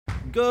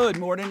Good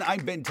morning,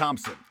 I'm Ben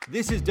Thompson.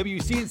 This is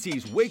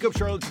WCNC's Wake Up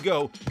Charlotte to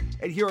Go,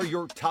 and here are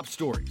your top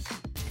stories.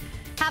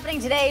 Happening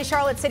today,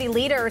 Charlotte City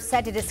leaders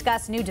set to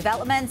discuss new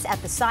developments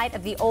at the site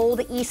of the old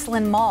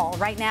Eastland Mall.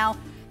 Right now,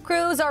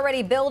 crews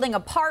already building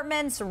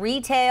apartments,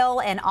 retail,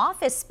 and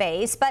office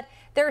space, but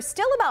there's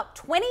still about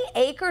 20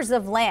 acres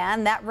of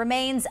land that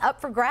remains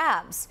up for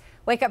grabs.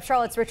 Wake Up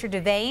Charlotte's Richard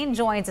Devane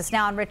joins us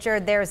now. And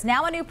Richard, there's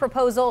now a new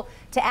proposal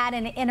to add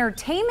an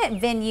entertainment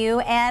venue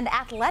and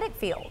athletic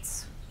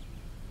fields.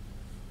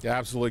 Yeah,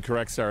 absolutely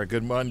correct, Sarah.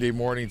 Good Monday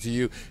morning to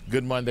you.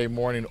 Good Monday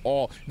morning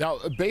all. Now,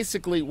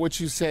 basically what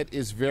you said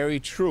is very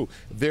true.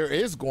 There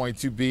is going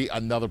to be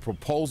another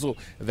proposal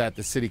that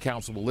the City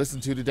Council will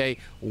listen to today,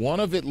 one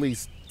of at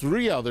least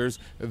 3 others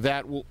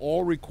that will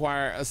all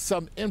require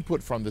some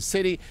input from the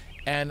city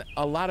and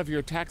a lot of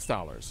your tax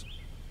dollars.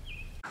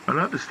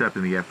 Another step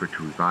in the effort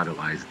to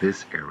revitalize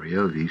this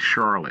area of East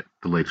Charlotte.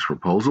 The latest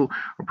proposal,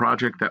 a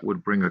project that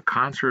would bring a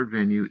concert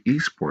venue,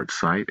 esports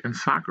site, and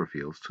soccer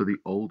fields to the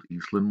old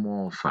Eastland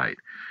Mall site.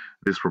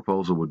 This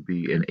proposal would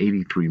be an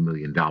 $83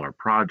 million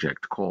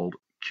project called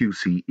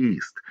QC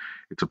East.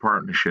 It's a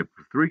partnership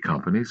of 3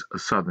 companies, a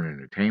Southern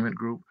Entertainment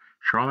Group,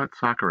 Charlotte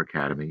Soccer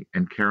Academy,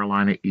 and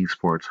Carolina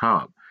Esports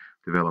Hub.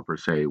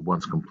 Developers say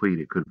once complete,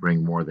 it could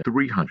bring more than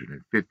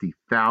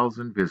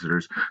 350,000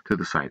 visitors to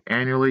the site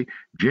annually,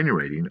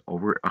 generating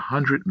over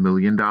 $100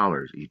 million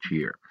each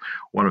year.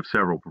 One of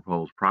several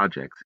proposed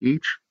projects,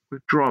 each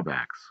with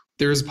drawbacks.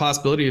 There's a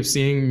possibility of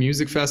seeing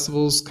music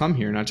festivals come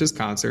here, not just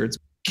concerts.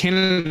 Can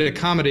it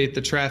accommodate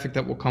the traffic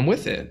that will come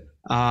with it?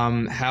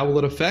 How will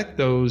it affect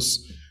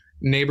those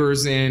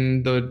neighbors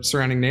in the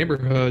surrounding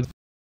neighborhoods?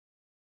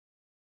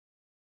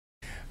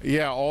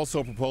 Yeah,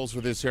 also proposed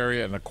for this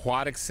area an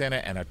aquatic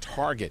center and a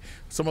Target.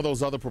 Some of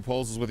those other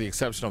proposals, with the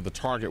exception of the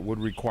Target, would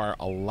require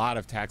a lot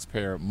of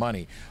taxpayer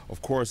money.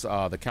 Of course,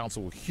 the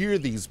council will hear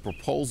these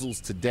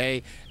proposals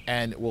today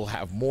and will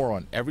have more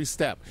on every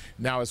step.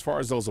 Now, as far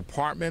as those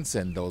apartments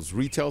and those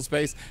retail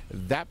space,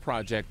 that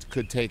project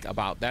could take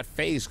that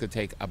phase could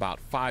take about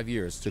 5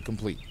 years to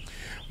complete.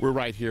 We're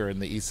right here in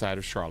the east side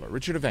of Charlotte.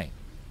 Richard Devane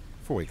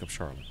for Wake Up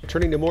Charlotte.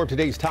 Turning to more of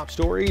today's top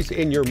stories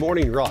in your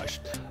morning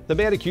rush. The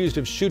man accused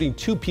of shooting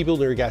 2 people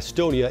near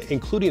Gastonia,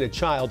 including a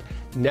child,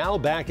 now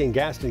back in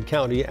Gaston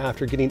County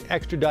after getting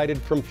extradited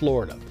from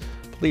Florida.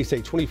 Police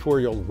say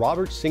 24-year-old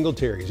Robert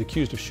Singletary is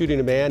accused of shooting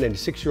a man and a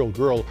 6-year-old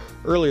girl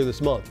earlier this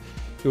month.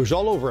 It was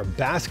all over a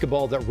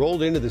basketball that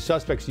rolled into the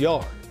suspect's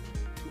yard.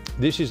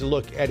 This is a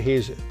look at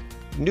his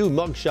new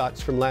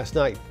mugshots from last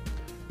night.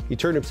 He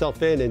turned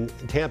himself in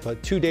Tampa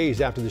 2 days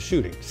after the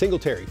shooting.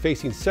 Singletary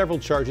facing several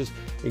charges,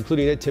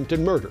 including attempted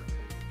murder.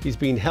 He's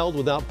being held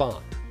without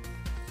bond.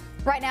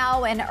 Right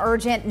now, an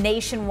urgent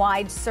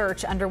nationwide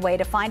search underway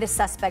to find a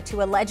suspect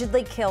who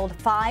allegedly killed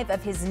 5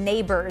 of his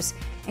neighbors,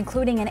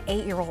 including an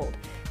 8-year-old.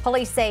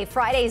 Police say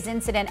Friday's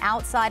incident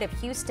outside of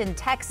Houston,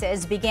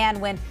 Texas, began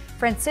when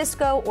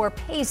Francisco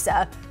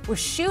Orpeza was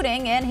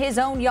shooting in his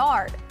own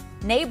yard.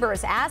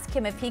 Neighbors asked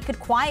him if he could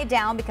quiet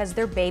down because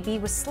their baby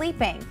was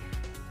sleeping.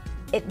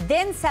 It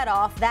then set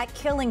off that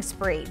killing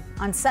spree.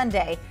 On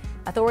Sunday,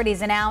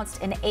 authorities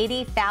announced an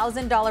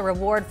 $80,000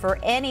 reward for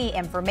any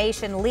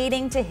information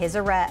leading to his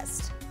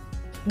arrest.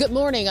 Good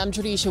morning, I'm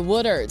Tradisha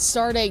Woodard.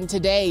 Starting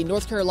today,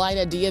 North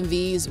Carolina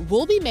DMVs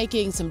will be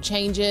making some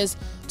changes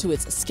to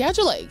its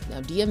scheduling. Now,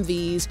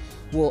 DMVs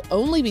will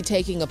only be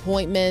taking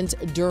appointments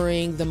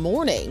during the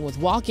morning, with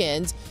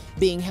walk-ins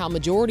being how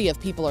majority of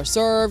people are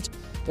served.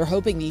 They're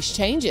hoping these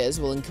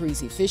changes will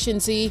increase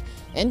efficiency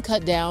and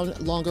cut down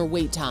longer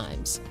wait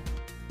times.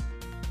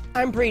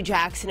 I'm Bree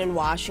Jackson in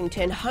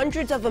Washington.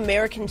 Hundreds of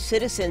American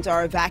citizens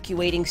are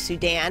evacuating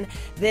Sudan.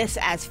 This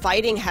as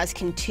fighting has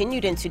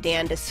continued in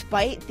Sudan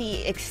despite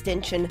the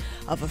extension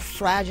of a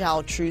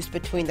fragile truce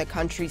between the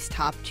country's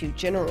top 2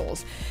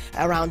 generals.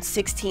 Around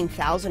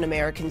 16,000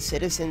 American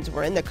citizens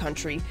were in the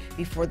country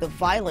before the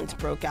violence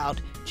broke out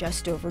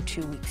just over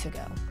 2 weeks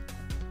ago.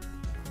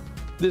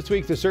 This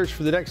week, the search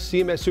for the next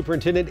CMS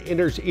superintendent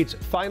enters its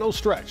final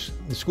stretch.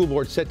 The school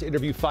board set to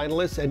interview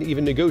finalists and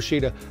even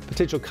negotiate a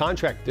potential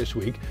contract this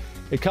week.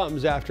 It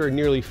comes after a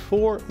nearly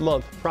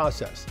 4-month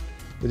process.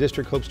 The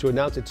district hopes to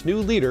announce its new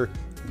leader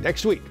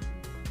next week.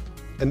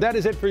 And that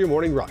is it for your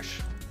morning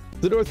rush.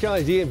 The North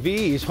Carolina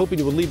DMV is hoping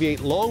to alleviate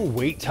long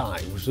wait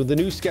times with the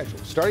new schedule.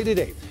 Starting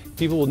today,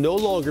 people will no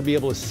longer be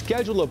able to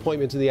schedule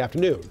appointments in the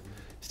afternoon.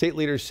 State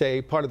leaders say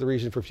part of the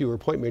reason for fewer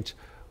appointments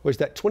was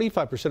that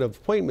 25% of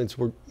appointments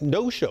were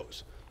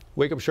no-shows.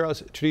 Wake Up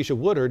Charlotte's Tradisha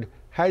Woodard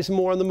has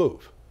more on the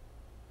move.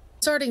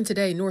 Starting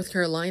today, North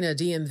Carolina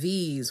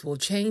DMVs will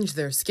change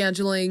their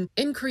scheduling,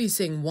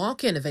 increasing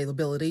walk-in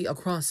availability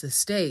across the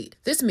state.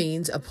 This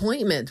means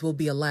appointments will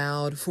be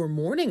allowed for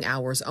morning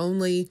hours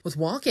only, with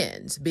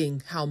walk-ins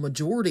being how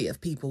majority of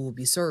people will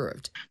be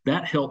served.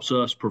 That helps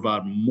us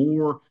provide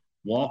more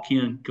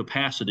walk-in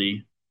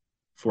capacity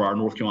for our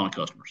North Carolina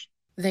customers.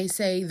 They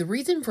say the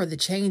reason for the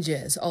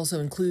changes also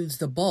includes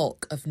the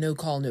bulk of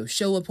no-call,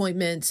 no-show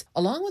appointments,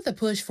 along with a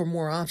push for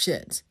more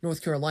options.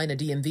 North Carolina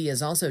DMV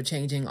is also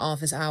changing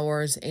office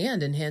hours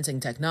and enhancing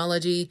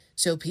technology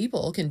so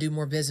people can do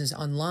more business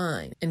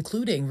online,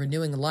 including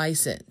renewing a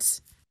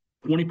license.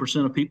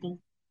 20% of people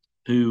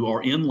who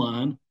are in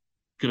line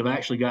could have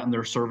actually gotten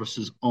their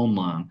services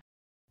online.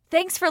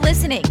 Thanks for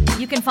listening.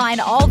 You can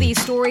find all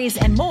these stories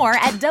and more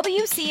at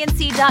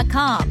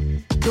WCNC.com.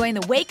 Join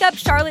the Wake Up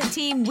Charlotte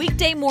team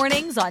weekday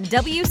mornings on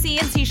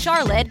WCNC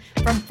Charlotte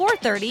from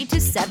 4:30 to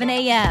 7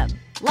 a.m.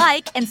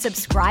 Like and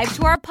subscribe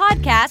to our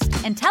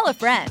podcast and tell a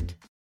friend.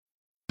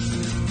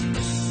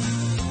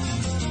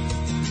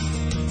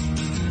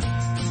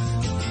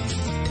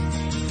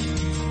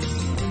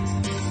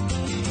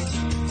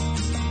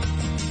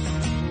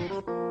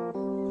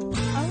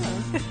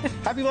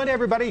 Happy Monday,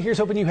 everybody. Here's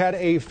hoping you had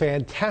a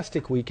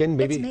fantastic weekend.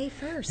 Maybe It's May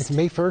 1st. It's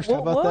May 1st.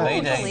 How about that?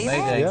 May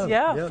Day.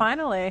 Yeah.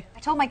 Finally. I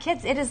told my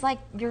kids it is like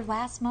your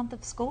last month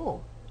of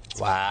school.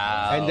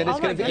 Wow. And then it's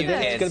going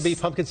to be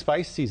pumpkin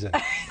spice season.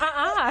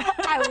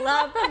 I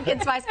love pumpkin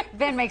spice.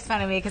 Ben makes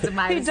fun of me because of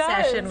my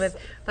obsession with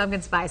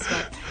pumpkin spice.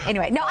 But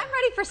anyway, no, I'm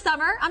ready for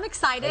summer. I'm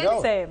excited.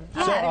 Same.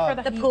 Yeah, So,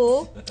 ready for the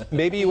pool.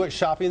 Maybe you went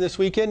shopping this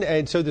weekend,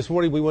 and so this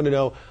morning we want to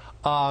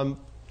know,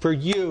 for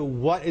you,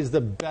 what is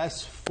the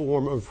best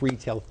form of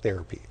retail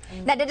therapy?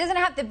 That it doesn't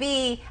have to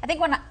be. I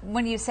think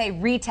when you say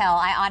retail,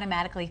 I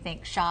automatically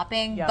think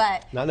shopping,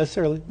 but Not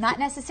necessarily. not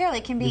necessarily.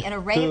 It can be an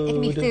array. It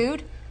can be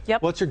food.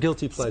 Yep. What's your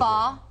guilty pleasure?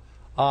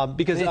 Spa.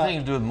 Because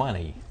Anything to do with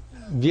money.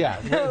 yeah,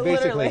 basically,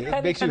 Literally.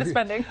 Any kind of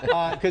spending.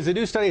 Because a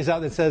new study is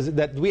out that says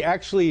that we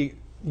actually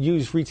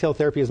use retail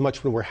therapy as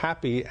much when we're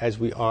happy as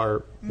we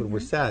are when we're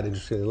sad.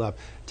 Interestingly enough,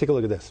 take a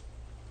look at this.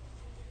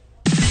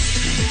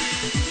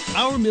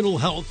 Our mental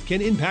health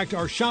can impact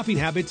our shopping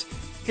habits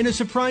in a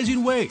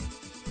surprising way.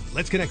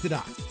 Let's connect the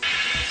dots.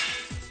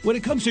 When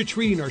it comes to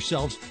treating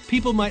ourselves,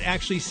 people might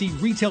actually see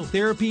retail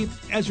therapy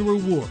as a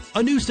reward.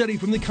 A new study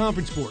from the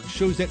Conference Board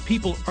shows that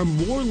people are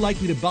more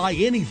likely to buy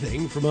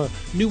anything from a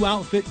new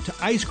outfit to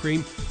ice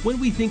cream when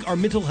we think our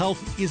mental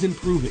health is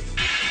improving.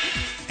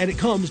 And it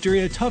comes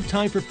during a tough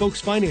time for folks'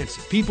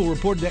 finances. People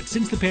reported that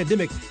since the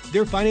pandemic,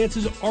 their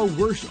finances are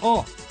worse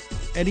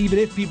off. And even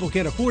if people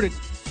can't afford it,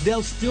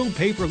 they'll still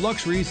pay for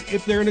luxuries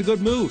if they're in a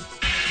good mood.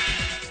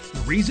 The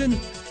reason?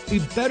 A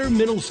better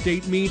mental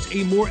state means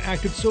a more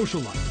active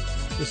social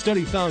life. The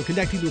study found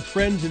connecting with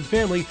friends and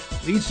family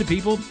leads to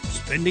people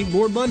spending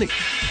more money.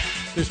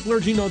 They're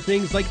splurging on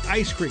things like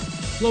ice cream,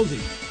 clothing,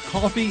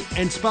 coffee,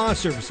 and spa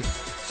services.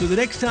 So the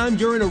next time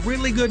you're in a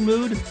really good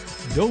mood,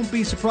 don't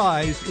be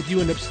surprised if you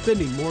end up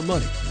spending more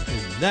money.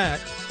 And that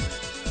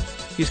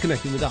is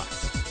connecting the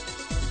dots.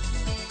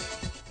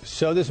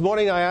 So this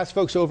morning I asked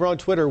folks over on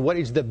Twitter what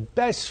is the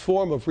best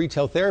form of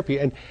retail therapy,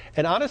 and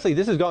honestly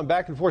this has gone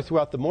back and forth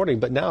throughout the morning,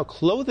 but now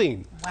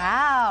clothing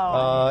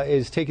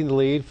is taking the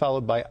lead,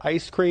 followed by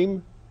ice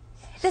cream.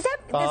 Does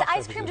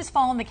ice cream just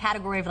fall in the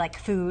category of like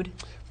food?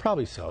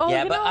 Probably so. Oh,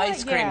 yeah, but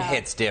ice cream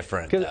hits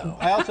different, though.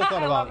 I also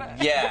thought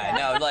about Yeah,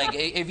 no, like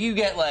if you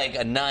get like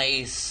a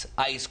nice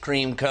ice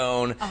cream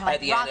cone at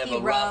the end of a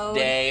rough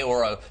day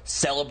or a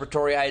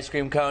celebratory ice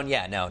cream cone,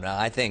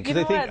 I think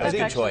that's a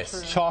good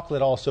choice.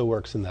 Chocolate also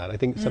works in that. I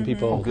think some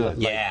people good.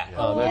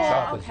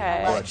 Chocolate.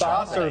 Okay.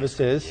 Spa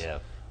services.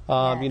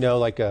 You know,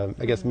 like I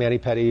guess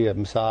mani-pedi, a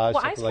massage,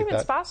 Well, something ice cream like and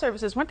that. spa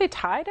services, weren't they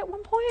tied at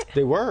one point?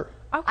 They were.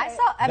 Okay.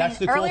 That's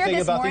the cool earlier thing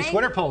this about morning, these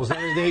Twitter polls.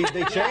 They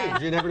change.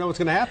 You never know what's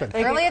going to happen.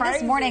 Earlier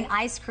this morning,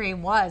 ice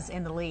cream was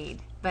in the lead,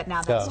 but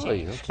now that's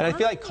changed. And I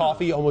feel like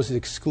coffee almost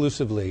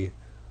exclusively,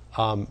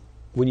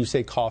 when you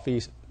say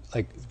coffee,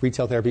 like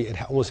retail therapy,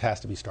 it almost has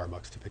to be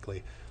Starbucks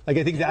typically. Like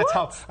I think that's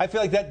how, I feel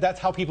like that's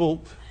how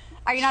people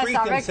Are you not a treat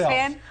Starbucks themselves.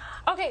 fan?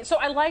 Okay, so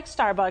I like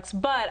Starbucks,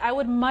 but I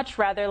would much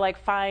rather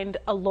find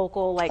a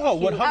local cute...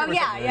 100%.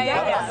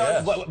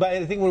 yeah. But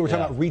I think when we're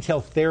talking about retail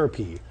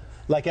therapy,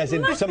 like as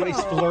in somebody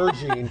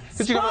splurging.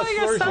 Because you're talking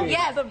about splurging.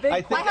 Yes,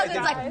 my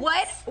husband's like,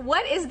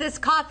 what is this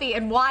coffee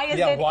and why is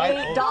it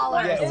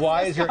 $8?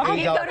 Why is your $8 I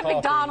need to go to coffee?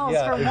 McDonald's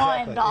for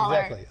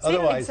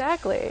 $1.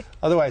 Exactly.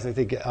 Otherwise, I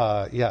think,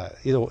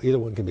 either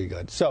one can be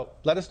good. So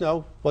let us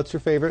know, what's your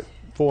favorite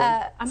form?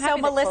 So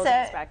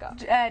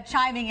Melissa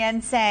chiming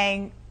in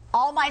saying,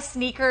 all my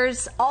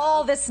sneakers,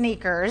 all the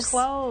sneakers.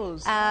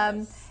 Clothes.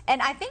 And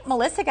I think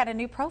Melissa got a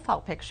new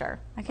profile picture.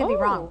 I could be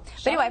wrong.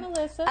 But anyway,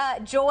 Melissa.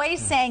 Joy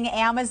saying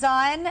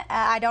Amazon.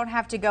 I don't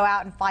have to go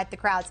out and fight the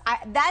crowds.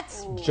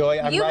 That's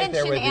Joy, I'm you right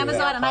there mentioned with you.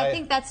 Amazon, and I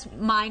think that's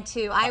mine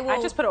too.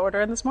 I just put an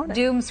order in this morning.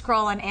 Doom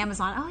scroll on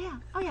Amazon.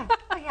 Oh yeah.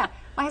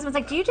 My husband's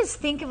like, do you just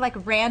think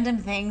of random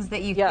things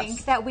that you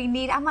think that we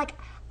need? I'm like,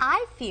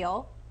 I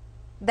feel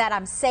that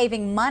I'm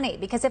saving money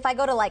because if I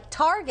go to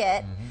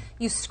Target,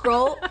 you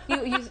scroll,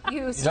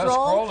 you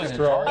stroll through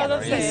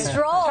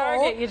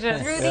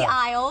the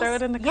aisles. Throw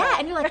it in the cart. Yeah,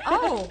 and you're like,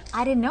 oh,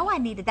 I didn't know I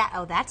needed that.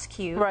 Oh, that's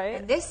cute. Right.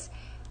 And these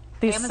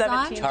Amazon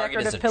 17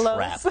 decorative is a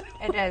pillows. trap.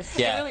 It is.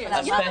 Yeah, Really,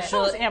 I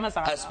love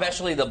it.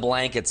 especially the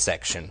blanket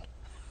section.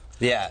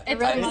 Yeah. It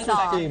really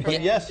soft.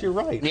 But yes, you're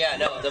right. Yeah,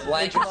 no, the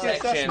blanket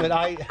section.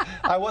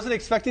 I wasn't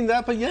expecting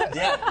that, but yes.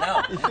 Yeah,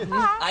 no.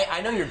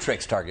 I know your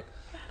tricks, Target.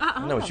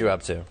 I know what you're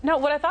up to. No,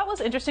 what I thought was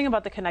interesting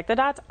about the connect the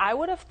dots, I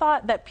would have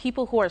thought that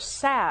people who are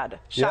sad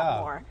shop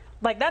more.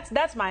 Like,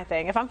 that's my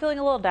thing. If I'm feeling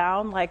a little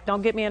down, like,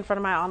 don't get me in front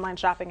of my online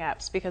shopping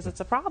apps because it's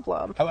a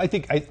problem.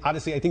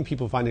 Honestly, I think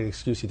people find an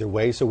excuse either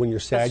way. So when you're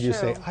sad, you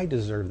say, I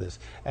deserve this.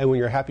 And when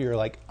you're happy, you're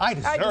like, I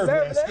deserve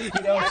this.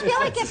 You know, I feel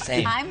like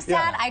if I'm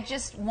sad, I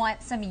just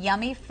want some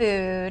yummy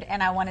food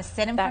and I want to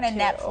sit in front of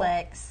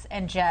Netflix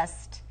and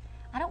just...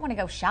 I don't want to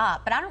go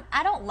shop, but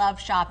I don't love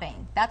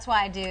shopping. That's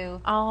why I do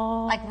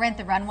like Rent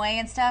the Runway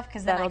and stuff,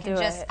 because then I can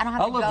just I don't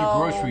have to go. I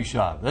love to grocery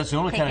shop. That's the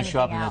only kind of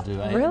shopping I do.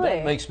 Really?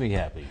 That makes me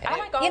happy.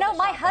 You know,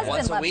 my husband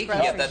once a loves week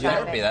grocery you get that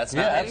shopping. therapy. That's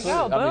yeah, nice.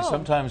 absolutely. I mean,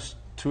 sometimes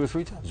 2 or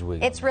 3 times a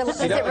week. Is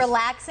it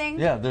relaxing?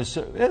 Yeah, it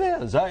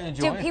is. I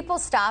enjoy it. Do people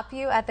stop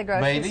you at the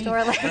grocery store?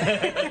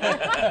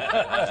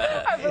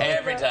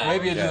 Every time.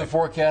 Maybe I do the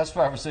forecast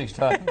 5 or 6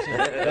 times.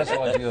 That's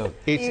all I do.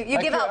 You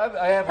give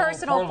out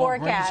personal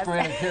forecast.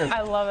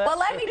 I love it. Well,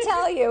 let me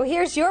tell you,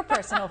 here's your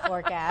personal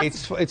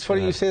forecast. It's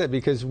funny you say that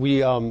because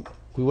we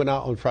went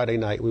out on Friday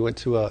night. We went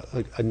to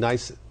a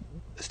nice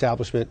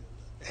establishment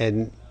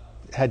and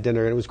had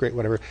dinner, and it was great,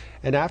 whatever.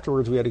 And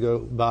afterwards, we had to go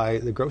by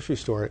the grocery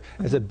store.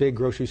 It's a big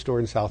grocery store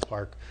in South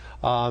Park.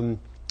 And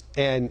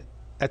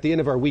at the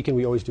end of our weekend,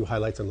 we always do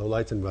highlights and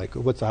lowlights. And like,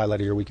 what's the highlight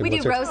of your weekend? We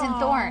do Rose and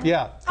Thorn.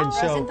 Yeah. And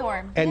Rose and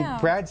Thorn. And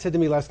Brad said to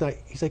me last night,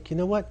 he's like, you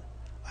know what?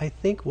 I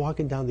think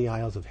walking down the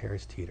aisles of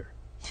Harris Teeter.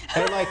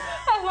 And I'm like,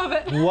 I love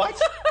it. What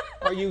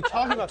are you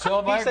talking about? Tell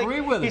him I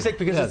agree with him. He's like,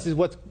 because this is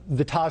what's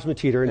the Taj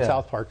Mahal in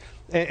South Park.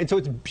 And so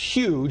it's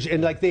huge,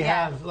 and like they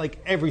have like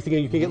everything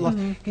you can get lost.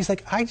 He's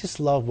like, I just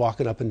love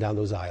walking up and down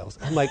those aisles.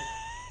 I'm like,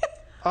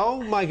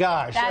 oh my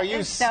gosh, That are you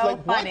is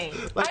so funny.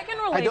 Like, I can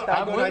relate.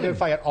 I don't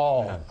identify at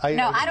all.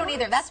 No, I don't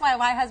either. That's why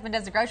my husband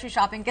does the grocery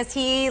shopping, because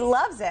he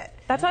loes it.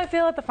 That's how I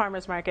feel at the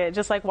farmer's market,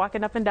 just like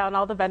walking up and down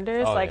all the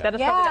vendors. That is probably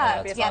the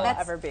happiest I'll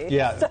ever be.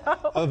 Yeah,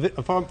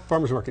 a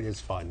farmer's market is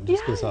fun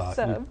just because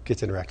you get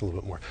to interact a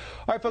little bit more.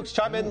 All right, folks,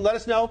 chime in. Let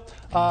us know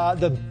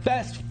the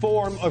best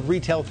form of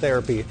retail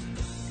therapy.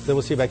 Then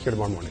we'll see you back here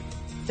tomorrow morning.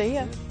 See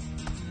ya.